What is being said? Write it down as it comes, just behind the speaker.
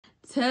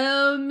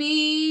Tell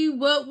me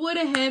what would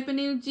have happened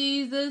if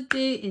Jesus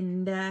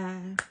didn't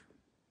die.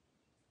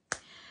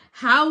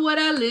 How would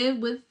I live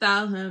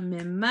without him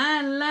in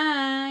my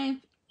life?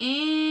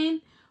 And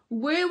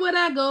where would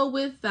I go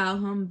without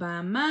him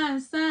by my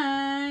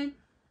side?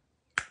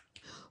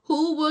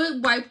 Who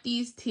would wipe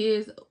these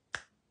tears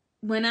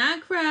when I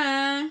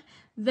cry?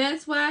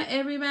 That's why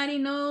everybody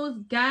knows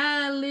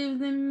God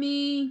lives in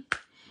me.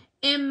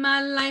 In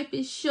my life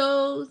it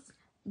shows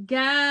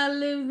God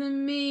lives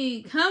in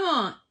me. Come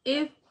on.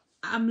 If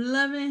I'm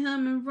loving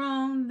him and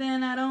wrong,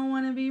 then I don't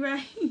want to be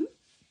right.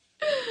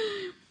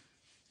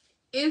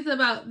 It's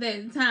about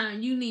that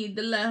time you need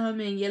to let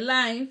him in your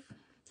life.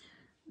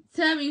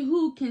 Tell me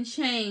who can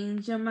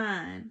change your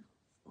mind.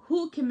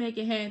 Who can make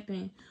it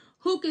happen?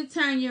 Who can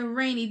turn your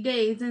rainy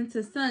days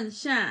into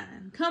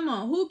sunshine? Come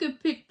on, who can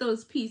pick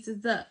those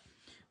pieces up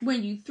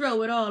when you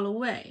throw it all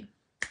away?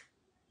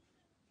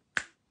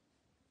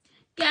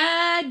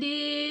 God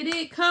did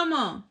it. Come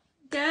on.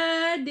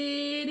 God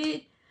did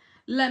it.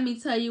 Let me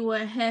tell you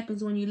what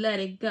happens when you let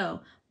it go.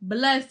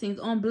 Blessings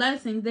on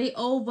blessings, they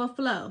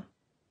overflow.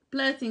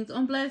 Blessings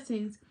on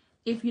blessings.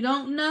 If you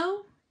don't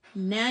know,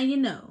 now you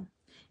know.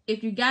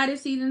 If you got a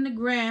seed in the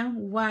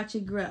ground, watch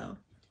it grow.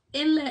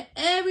 And let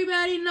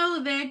everybody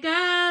know that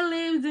God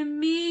lives in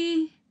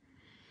me.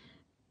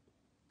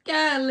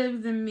 God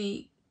lives in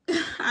me.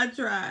 I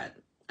tried.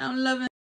 I'm loving